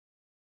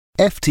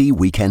FT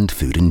Weekend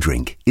Food and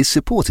Drink is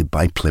supported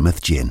by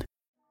Plymouth Gin.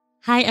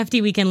 Hi,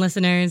 FT Weekend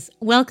listeners.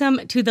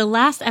 Welcome to the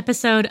last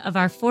episode of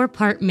our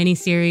 4-part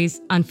mini-series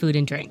on food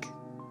and drink.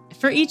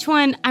 For each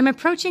one, I'm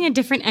approaching a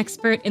different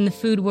expert in the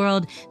food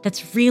world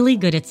that's really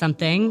good at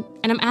something,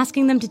 and I'm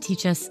asking them to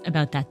teach us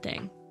about that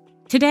thing.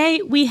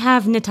 Today, we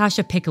have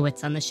Natasha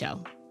Pickowicz on the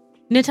show.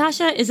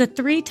 Natasha is a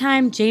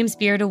 3-time James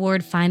Beard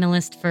Award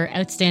finalist for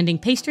Outstanding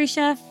Pastry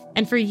Chef,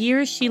 and for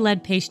years she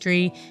led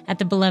pastry at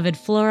the beloved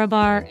Flora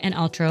Bar and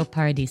Altro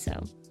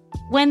Paradiso.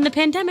 When the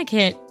pandemic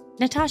hit,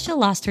 Natasha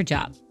lost her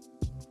job.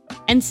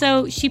 And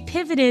so she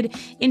pivoted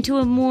into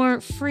a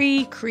more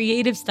free,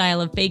 creative style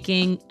of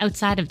baking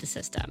outside of the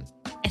system.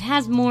 It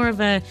has more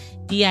of a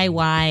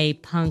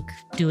DIY, punk,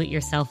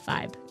 do-it-yourself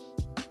vibe.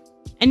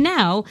 And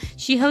now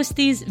she hosts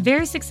these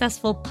very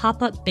successful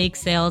pop-up bake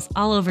sales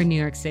all over New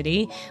York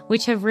City,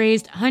 which have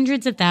raised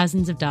hundreds of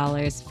thousands of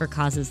dollars for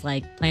causes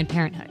like Planned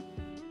Parenthood.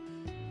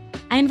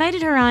 I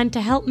invited her on to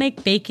help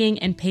make baking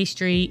and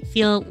pastry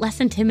feel less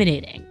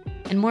intimidating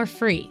and more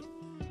free.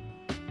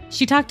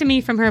 She talked to me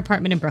from her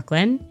apartment in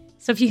Brooklyn,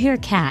 so if you hear a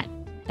cat,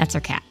 that's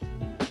her cat.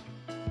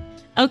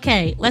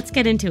 Okay, let's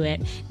get into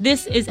it.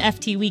 This is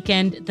FT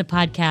Weekend, the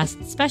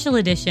podcast special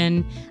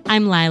edition.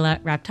 I'm Lila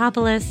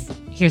Raptopoulos.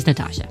 Here's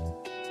Natasha.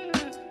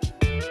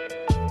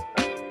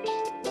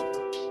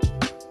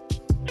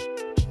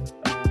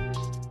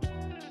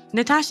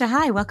 Natasha,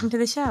 hi, welcome to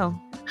the show.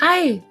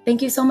 Hi,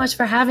 thank you so much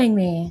for having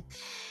me.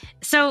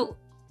 So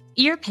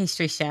you're a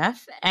pastry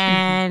chef,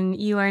 and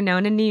you are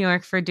known in New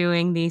York for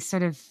doing these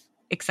sort of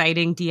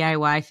exciting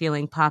DIY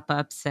feeling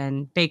pop-ups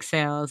and bake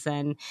sales,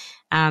 and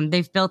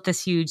they've built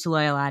this huge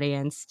loyal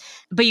audience.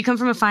 But you come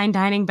from a fine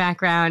dining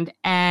background,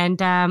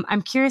 and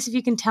I'm curious if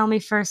you can tell me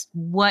first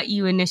what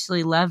you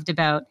initially loved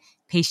about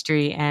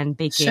pastry and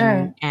baking.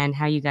 Sure. And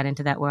how you got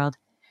into that world.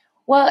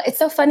 Well, it's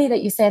so funny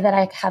that you say that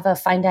I have a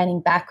fine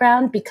dining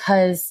background,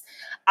 because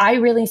I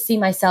really see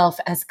myself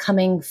as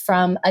coming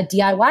from a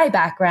DIY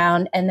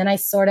background, and then I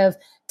sort of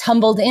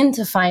tumbled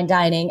into fine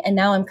dining, and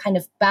now I'm kind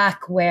of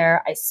back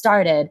where I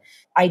started.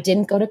 I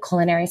didn't go to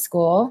culinary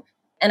school,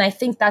 and I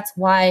think that's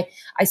why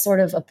I sort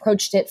of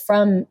approached it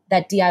from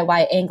that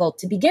DIY angle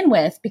to begin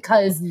with,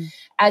 because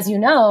as you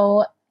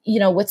know,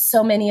 with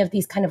so many of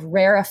these kind of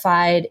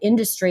rarefied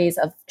industries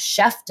of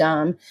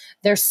chefdom,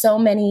 there's so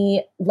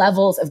many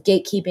levels of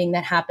gatekeeping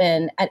that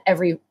happen at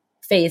every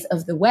phase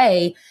of the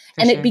way.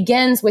 And it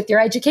begins with your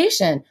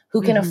education.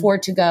 Who can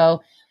afford to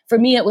go? For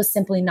me, it was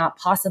simply not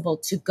possible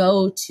to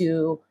go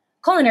to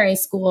culinary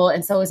school.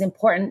 And so it was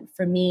important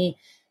for me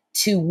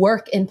to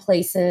work in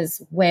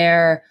places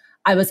where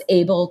I was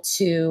able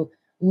to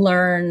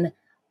learn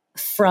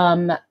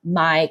from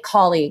my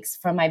colleagues,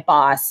 from my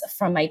boss,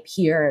 from my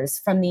peers,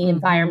 from the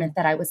environment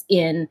that I was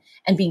in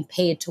and being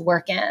paid to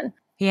work in.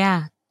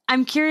 Yeah.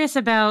 I'm curious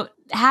about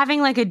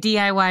having like a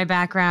DIY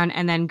background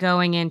and then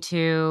going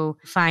into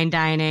fine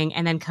dining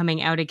and then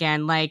coming out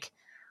again. Like,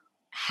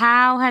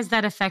 how has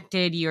that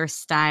affected your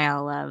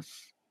style of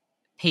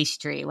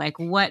pastry? Like,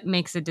 what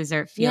makes a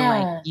dessert feel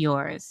like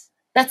yours?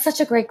 That's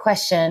such a great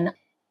question.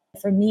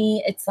 For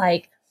me, it's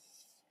like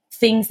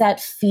things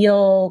that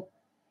feel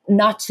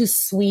not too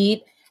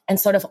sweet and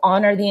sort of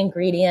honor the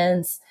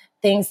ingredients,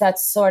 things that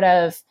sort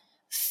of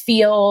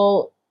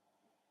feel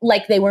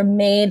like they were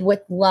made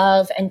with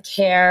love and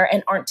care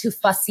and aren't too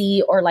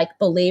fussy or like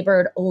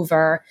belabored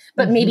over,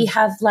 but maybe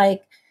have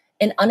like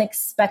an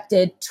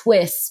unexpected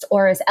twist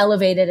or is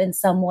elevated in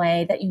some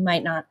way that you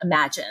might not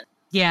imagine.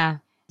 Yeah.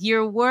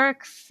 Your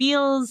work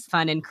feels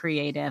fun and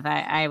creative.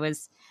 I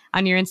was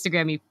on your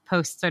Instagram, you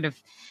post sort of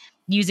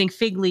using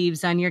fig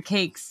leaves on your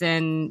cakes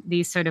and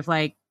these sort of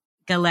like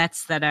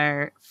galettes that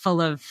are full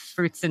of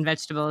fruits and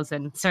vegetables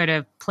and sort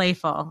of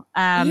playful.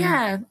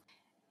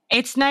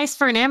 It's nice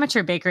for an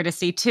amateur baker to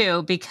see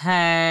too,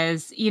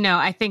 because,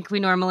 I think we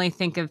normally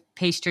think of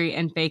pastry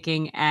and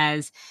baking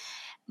as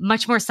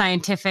much more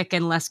scientific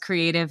and less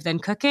creative than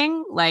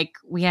cooking. Like,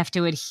 we have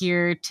to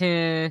adhere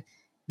to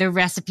the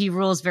recipe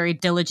rules very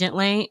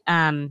diligently,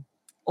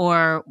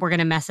 or we're going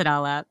to mess it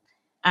all up.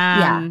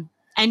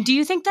 And do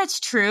you think that's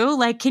true?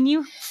 Like, can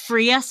you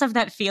free us of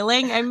that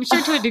feeling? I'm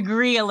sure to a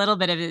degree, a little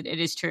bit of it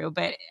is true,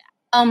 but...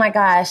 Oh my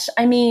gosh.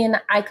 I mean,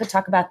 I could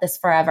talk about this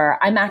forever.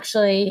 I'm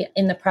actually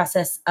in the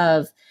process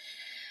of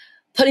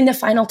putting the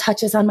final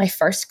touches on my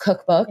first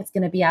cookbook. It's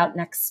going to be out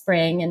next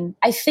spring. And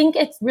I think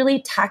it's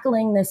really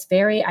tackling this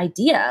very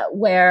idea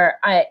where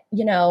I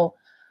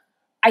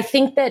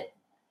think that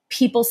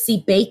people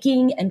see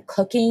baking and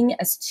cooking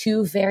as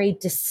two very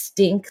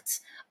distinct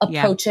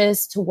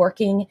approaches to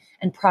working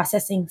and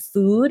processing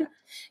food.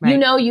 Right.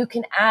 You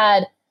can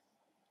add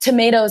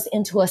tomatoes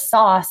into a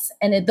sauce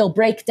and they'll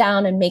break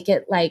down and make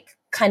it like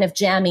kind of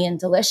jammy and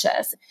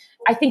delicious.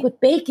 I think with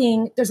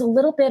baking, there's a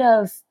little bit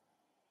of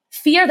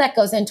fear that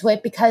goes into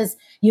it because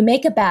you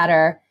make a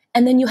batter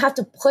and then you have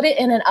to put it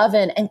in an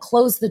oven and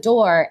close the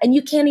door and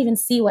you can't even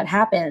see what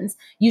happens.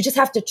 You just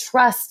have to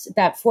trust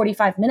that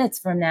 45 minutes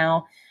from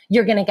now,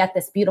 you're going to get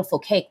this beautiful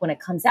cake when it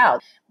comes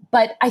out.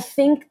 But I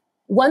think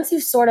once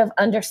you sort of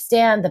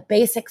understand the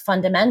basic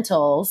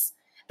fundamentals,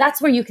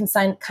 that's where you can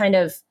kind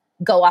of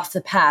go off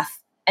the path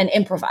and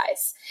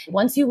improvise.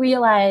 Once you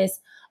realize,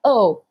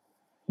 oh,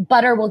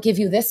 butter will give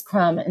you this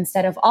crumb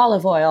instead of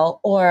olive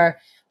oil, or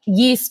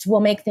yeast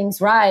will make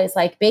things rise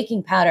like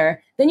baking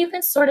powder, then you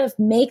can sort of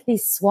make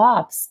these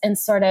swaps and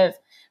sort of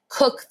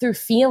cook through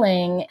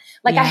feeling.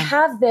 Like I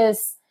have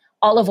this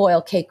olive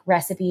oil cake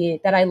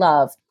recipe that I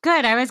love.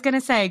 Good. I was going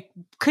to say,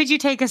 could you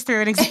take us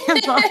through an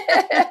example?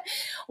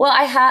 Well,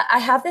 I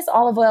have this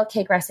olive oil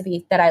cake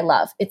recipe that I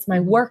love. It's my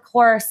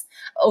workhorse.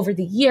 Over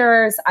the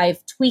years,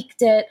 I've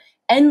tweaked it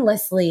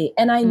endlessly.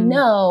 And I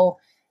know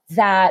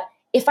that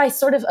if I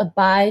sort of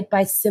abide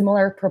by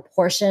similar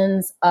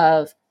proportions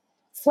of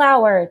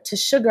flour to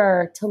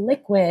sugar to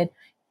liquid,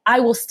 I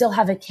will still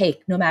have a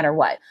cake no matter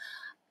what.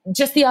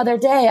 Just the other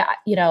day,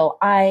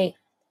 I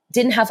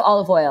didn't have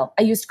olive oil.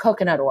 I used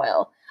coconut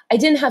oil. I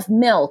didn't have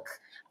milk.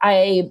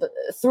 I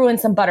threw in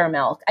some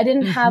buttermilk. I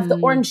didn't have the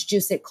orange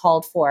juice it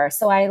called for.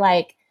 So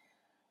I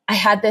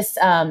had this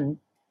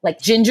like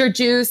ginger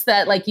juice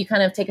that like you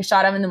kind of take a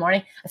shot of in the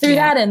morning. I threw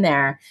that in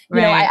there.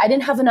 You know, I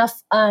didn't have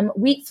enough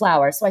wheat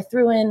flour. So I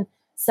threw in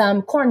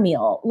some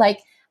cornmeal. Like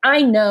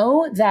I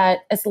know that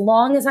as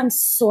long as I'm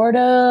sort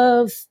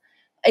of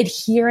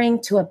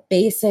adhering to a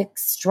basic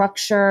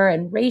structure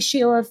and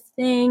ratio of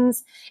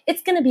things,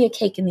 it's going to be a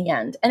cake in the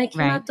end. And it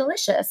came out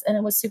delicious. And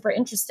it was super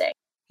interesting.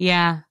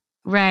 Yeah,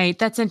 right.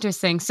 That's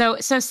interesting. So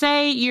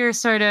say you're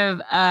sort of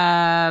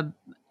a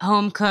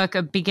home cook,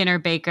 a beginner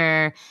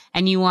baker,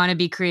 and you want to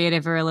be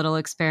creative or a little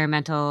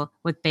experimental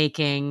with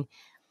baking.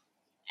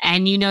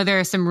 And you know there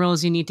are some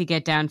rules you need to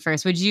get down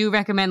first. Would you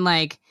recommend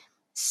like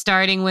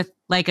starting with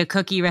like a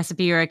cookie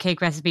recipe or a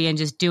cake recipe and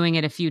just doing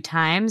it a few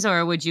times?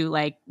 Or would you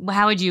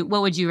what would you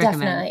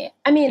recommend? Definitely.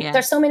 I mean,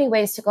 there's so many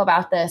ways to go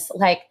about this.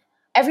 Like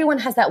everyone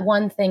has that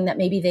one thing that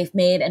maybe they've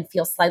made and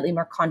feel slightly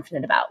more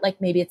confident about. Like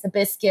maybe it's a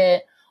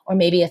biscuit or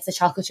maybe it's a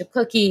chocolate chip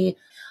cookie.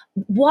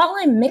 While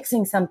I'm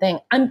mixing something,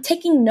 I'm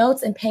taking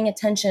notes and paying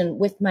attention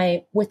with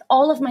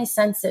all of my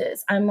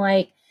senses. I'm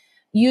like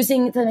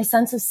using my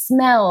sense of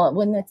smell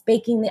when it's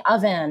baking the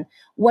oven,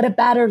 what a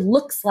batter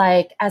looks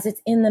like as it's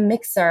in the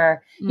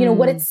mixer, you know,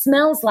 what it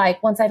smells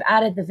like once I've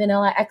added the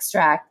vanilla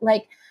extract.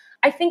 Like,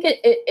 I think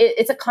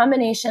it's a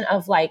combination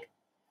of like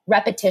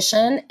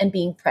repetition and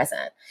being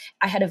present.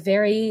 I had a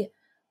very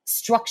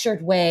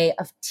structured way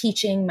of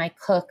teaching my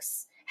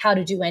cooks how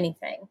to do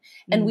anything.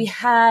 And we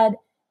had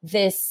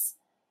this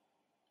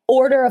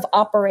order of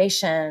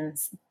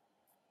operations.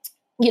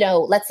 You know,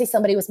 let's say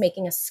somebody was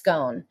making a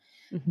scone.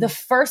 The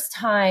first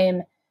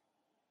time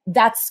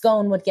that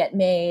scone would get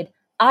made,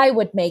 I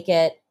would make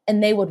it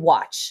and they would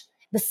watch.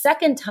 The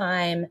second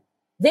time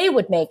they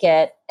would make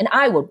it and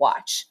I would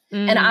watch.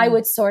 And I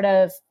would sort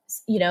of,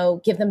 you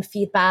know, give them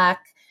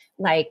feedback,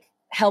 like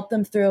help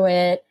them through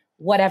it,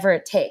 whatever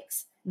it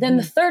takes. Then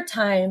the third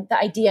time, the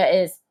idea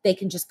is they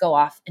can just go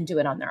off and do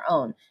it on their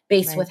own,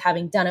 based with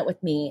having done it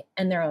with me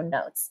and their own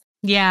notes.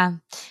 Yeah.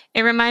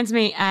 It reminds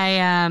me,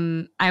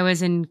 I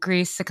was in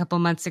Greece a couple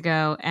months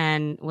ago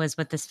and was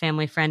with this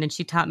family friend, and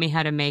she taught me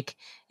how to make,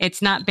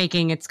 it's not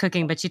baking, it's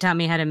cooking, but she taught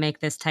me how to make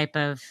this type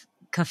of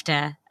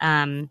kofta.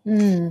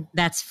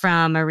 That's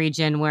from a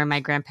region where my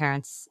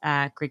grandparents,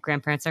 Greek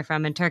grandparents are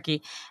from in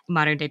Turkey,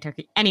 modern day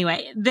Turkey.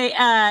 Anyway,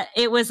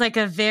 it was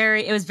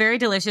very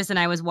delicious. And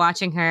I was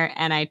watching her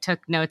and I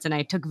took notes and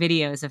I took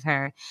videos of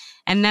her.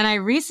 And then I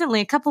recently,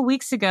 a couple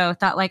weeks ago,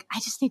 thought like, I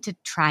just need to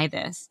try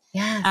this.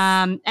 Yes.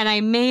 And I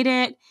made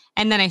it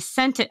and then I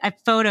sent a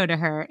photo to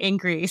her in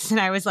Greece and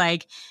I was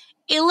like,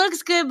 it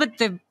looks good, but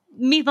the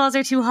meatballs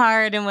are too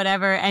hard and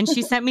whatever. And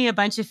she sent me a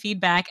bunch of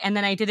feedback and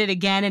then I did it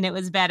again and it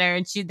was better.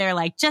 And they're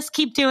like, just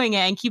keep doing it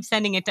and keep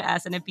sending it to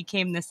us. And it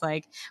became this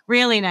like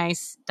really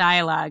nice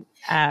dialogue.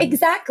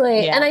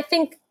 Exactly. Yeah. And I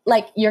think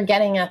like you're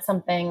getting at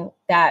something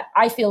that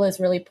I feel is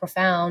really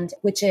profound,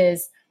 which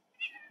is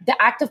the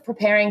act of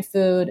preparing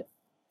food,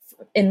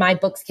 in my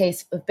book's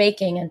case of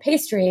baking and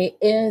pastry,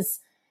 is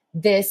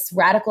this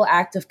radical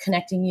act of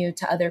connecting you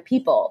to other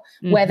people,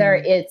 whether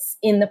it's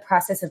in the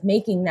process of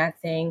making that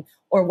thing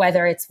or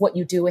whether it's what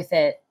you do with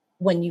it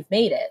when you've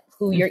made it,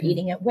 who you're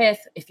eating it with,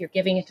 if you're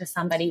giving it to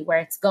somebody, where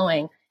it's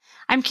going.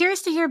 I'm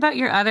curious to hear about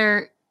your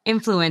other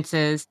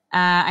influences.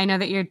 I know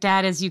that your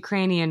dad is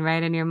Ukrainian,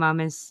 right? And your mom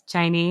is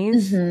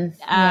Chinese.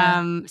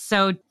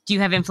 So do you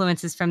have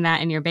influences from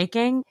that in your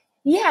baking?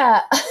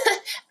 Yeah.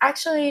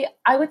 Actually,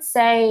 I would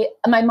say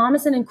my mom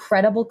is an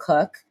incredible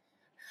cook.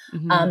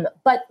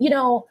 But, you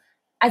know,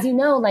 as you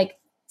know, like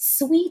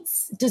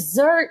sweets,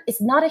 dessert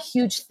is not a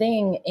huge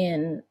thing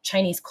in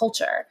Chinese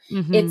culture.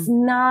 It's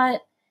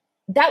not,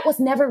 that was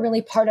never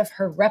really part of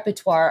her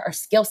repertoire or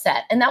skill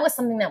set. And that was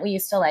something that we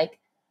used to like,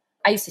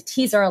 I used to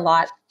tease her a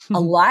lot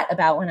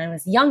about when I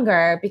was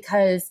younger,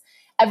 because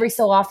every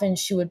so often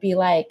she would be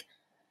like,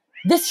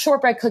 this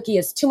shortbread cookie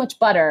is too much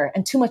butter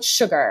and too much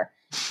sugar.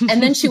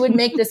 And then she would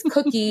make this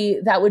cookie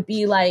that would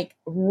be like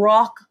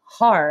rock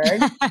hard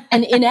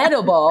and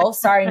inedible.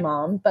 Sorry,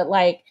 Mom, but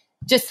like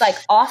just like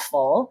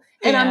awful.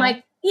 And I'm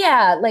like,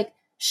 yeah, like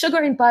sugar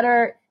and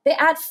butter, they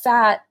add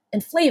fat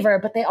and flavor,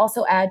 but they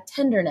also add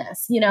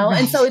tenderness, you know?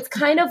 Right. And so it's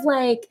kind of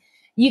like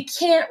you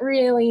can't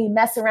really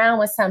mess around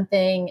with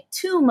something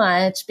too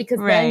much because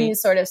then you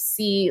sort of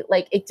see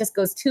like it just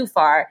goes too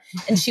far.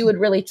 And she would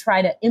really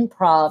try to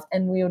improv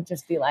and we would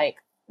just be like,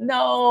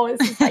 no,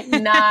 this is like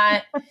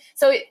not.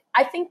 So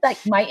I think like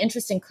my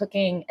interest in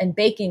cooking and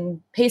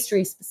baking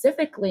pastry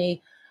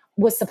specifically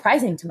was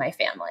surprising to my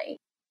family.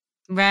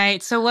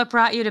 Right. So what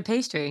brought you to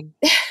pastry?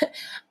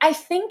 I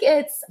think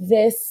it's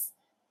this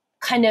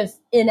kind of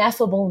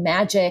ineffable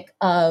magic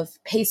of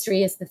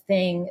pastry is the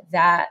thing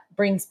that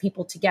brings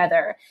people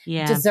together.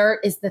 Yeah. Dessert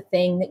is the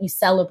thing that you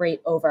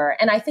celebrate over.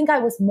 And I think I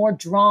was more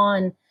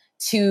drawn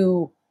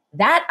to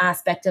that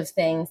aspect of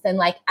things than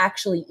like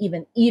actually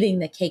even eating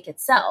the cake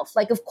itself.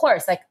 Like, of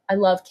course, like I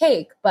love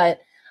cake,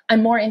 but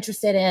I'm more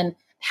interested in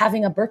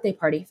having a birthday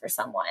party for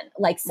someone,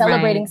 like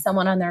celebrating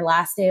someone on their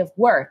last day of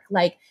work,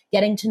 like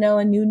getting to know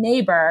a new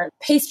neighbor.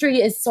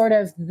 Pastry is sort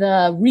of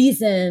the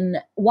reason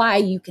why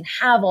you can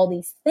have all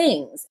these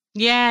things.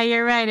 Yeah,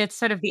 you're right. It's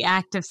sort of the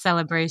act of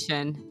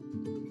celebration.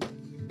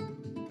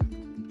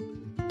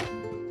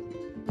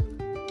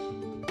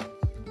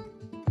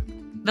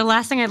 The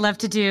last thing I'd love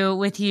to do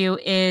with you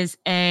is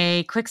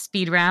a quick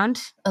speed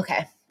round.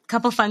 Okay.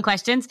 Couple fun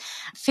questions.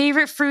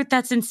 Favorite fruit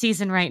that's in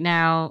season right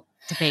now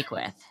to bake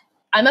with?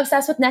 I'm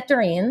obsessed with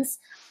nectarines.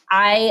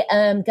 I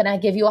am going to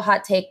give you a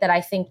hot take that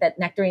I think that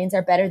nectarines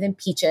are better than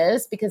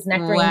peaches because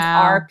nectarines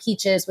are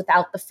peaches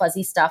without the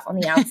fuzzy stuff on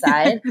the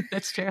outside.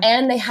 That's true.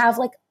 And they have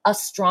like a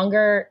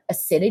stronger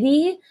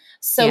acidity.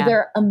 So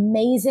they're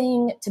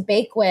amazing to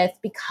bake with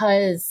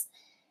because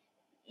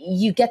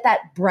you get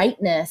that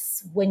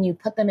brightness when you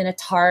put them in a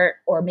tart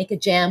or make a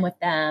jam with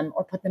them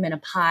or put them in a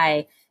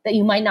pie that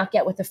you might not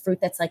get with a fruit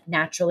that's like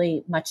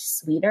naturally much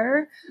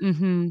sweeter.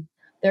 Mm-hmm.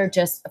 They're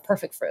just a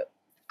perfect fruit.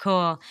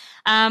 Cool.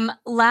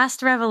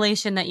 Last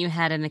revelation that you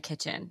had in the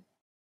kitchen?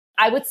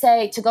 I would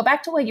say to go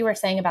back to what you were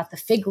saying about the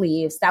fig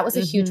leaves, that was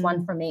a huge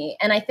one for me.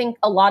 And I think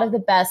a lot of the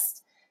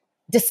best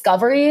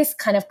discoveries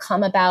kind of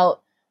come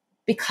about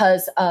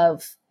because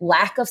of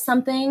lack of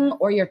something,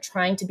 or you're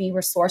trying to be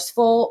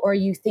resourceful, or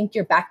you think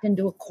you're backed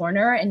into a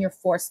corner and you're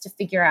forced to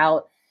figure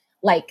out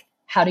like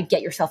how to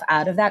get yourself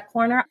out of that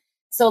corner.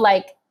 So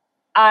like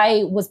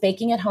I was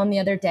baking at home the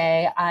other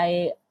day.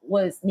 I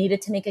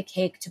needed to make a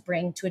cake to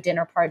bring to a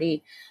dinner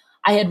party.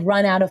 I had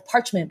run out of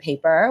parchment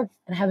paper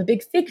and I have a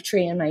big fig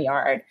tree in my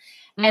yard.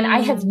 And I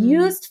have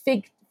used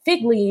fig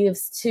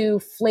leaves to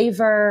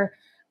flavor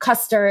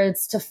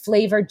custards, to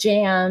flavor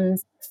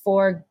jams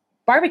for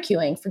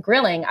barbecuing, for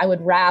grilling. I would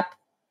wrap,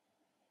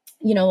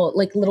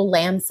 like little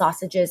lamb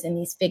sausages in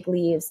these fig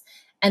leaves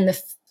and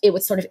it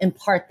would sort of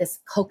impart this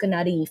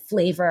coconutty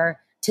flavor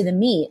to the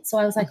meat. So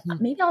I was like,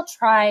 maybe I'll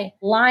try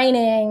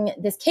lining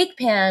this cake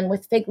pan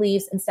with fig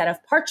leaves instead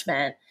of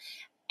parchment.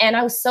 And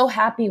I was so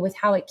happy with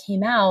how it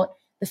came out.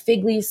 The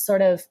fig leaves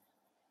sort of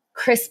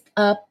crisped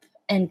up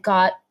and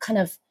got kind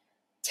of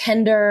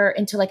tender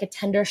into like a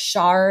tender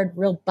shard,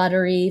 real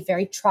buttery,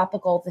 very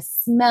tropical. The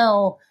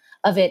smell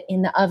of it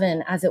in the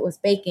oven as it was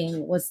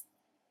baking was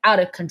out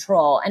of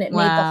control. And it made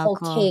the whole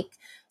cake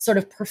sort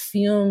of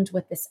perfumed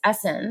with this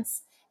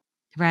essence.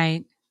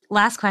 Right.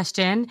 Last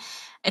question.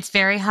 It's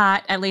very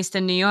hot, at least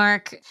in New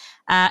York.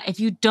 If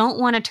you don't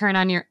want to turn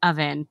on your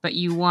oven, but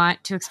you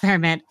want to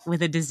experiment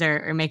with a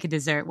dessert or make a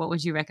dessert, what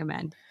would you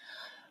recommend?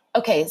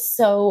 Okay,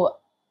 so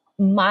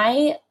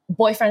my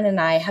boyfriend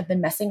and I have been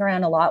messing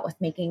around a lot with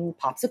making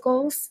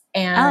popsicles.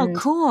 And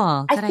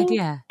cool. Good I think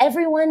idea.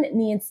 Everyone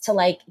needs to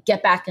like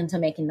get back into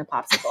making the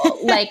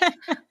popsicle. Like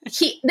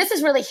this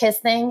is really his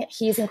thing.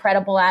 He's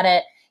incredible at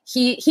it.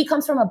 He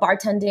comes from a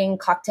bartending,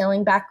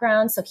 cocktailing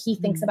background. So he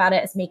thinks about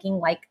it as making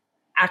like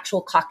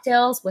actual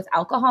cocktails with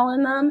alcohol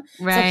in them.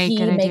 Right, so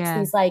he makes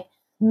these like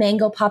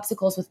mango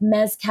popsicles with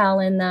mezcal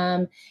in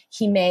them.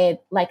 He made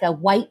like a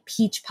white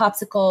peach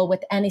popsicle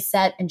with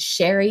anisette and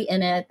sherry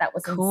in it. That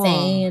was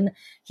insane.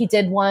 He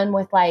did one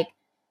with like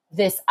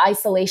this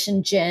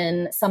isolation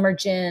gin, summer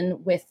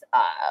gin with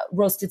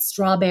roasted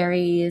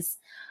strawberries.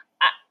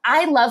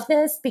 I love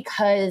this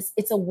because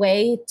it's a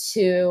way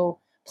to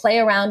play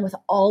around with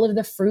all of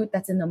the fruit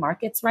that's in the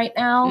markets right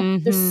now.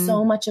 There's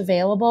so much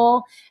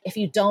available. If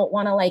you don't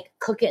want to like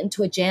cook it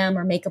into a jam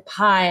or make a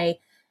pie,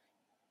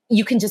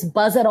 you can just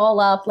buzz it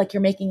all up like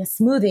you're making a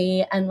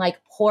smoothie and like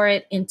pour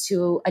it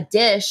into a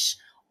dish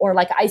or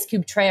like ice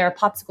cube tray or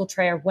popsicle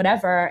tray or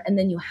whatever. And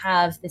then you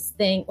have this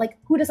thing, like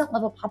who doesn't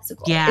love a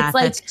popsicle? Yeah, it's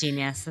like, that's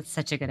genius. That's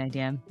such a good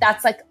idea.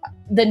 That's like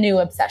the new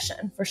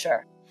obsession for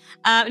sure.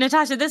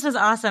 Natasha, this was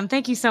awesome.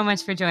 Thank you so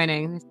much for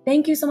joining.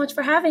 Thank you so much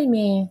for having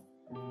me.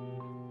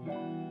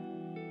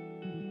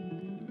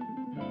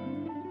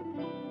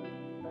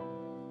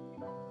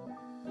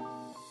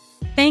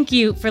 Thank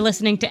you for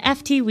listening to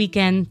FT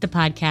Weekend, the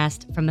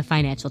podcast from the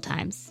Financial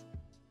Times.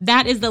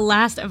 That is the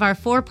last of our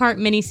 4-part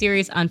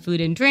mini-series on food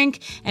and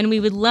drink, and we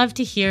would love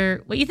to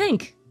hear what you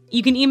think.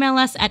 You can email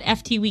us at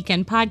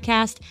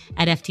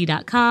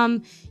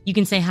ftweekendpodcast@ft.com. You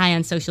can say hi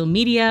on social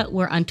media.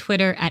 We're on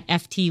Twitter at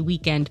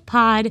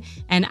FTWeekendPod,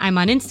 and I'm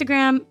on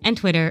Instagram and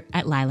Twitter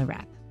at Lila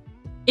Rapp.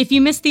 If you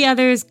missed the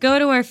others, go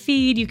to our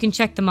feed. You can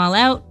check them all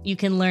out. You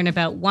can learn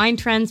about wine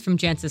trends from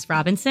Jancis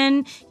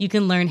Robinson. You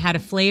can learn how to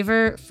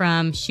flavor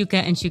from Shuka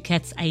and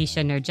Shuket's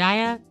Aisha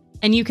Nurjaya.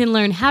 And you can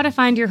learn how to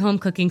find your home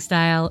cooking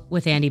style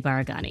with Andy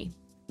Baragani.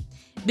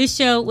 This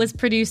show was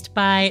produced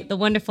by the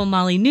wonderful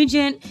Molly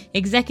Nugent,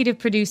 executive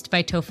produced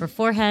by Topher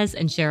Forhes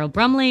and Cheryl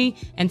Brumley,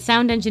 and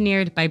sound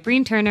engineered by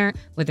Breen Turner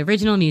with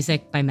original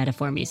music by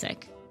Metaphor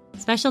Music.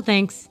 Special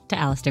thanks to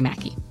Alistair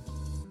Mackey.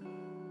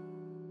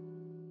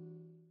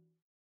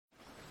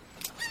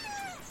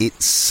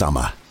 It's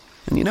summer,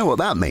 and you know what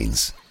that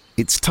means.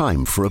 It's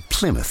time for a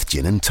Plymouth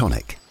Gin and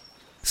Tonic.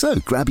 So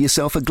grab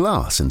yourself a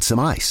glass and some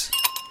ice.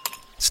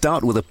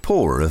 Start with a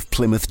pour of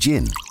Plymouth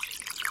Gin,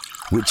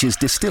 which is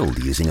distilled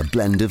using a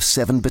blend of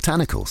 7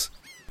 botanicals.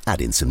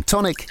 Add in some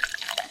tonic,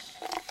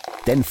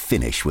 then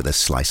finish with a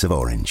slice of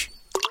orange.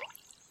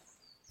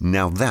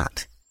 Now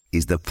that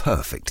is the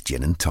perfect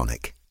gin and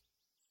tonic.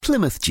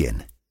 Plymouth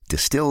Gin,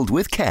 distilled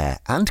with care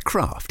and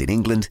craft in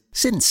England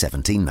since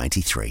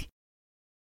 1793.